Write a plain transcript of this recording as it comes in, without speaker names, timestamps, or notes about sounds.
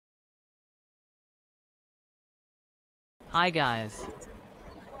Hi guys,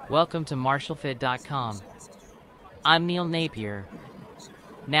 welcome to MarshalFit.com. I'm Neil Napier.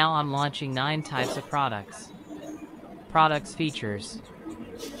 Now I'm launching 9 types of products. Products features: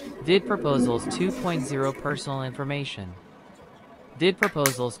 VidProposals 2.0 personal information,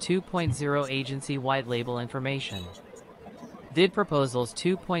 VidProposals 2.0 agency white label information, VidProposals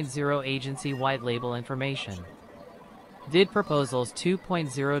 2.0 agency white label information, VidProposals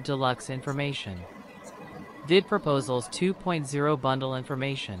 2.0 deluxe information, VidProposals 2.0 bundle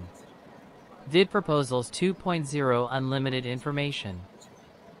information, VidProposals 2.0 unlimited information,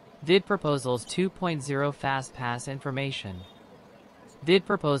 VidProposals 2.0 fast pass information,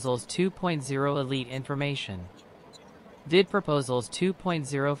 VidProposals 2.0 elite information, VidProposals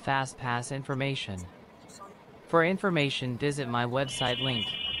 2.0 fast pass information. For information, visit my website link.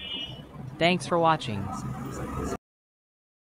 Thanks for watching.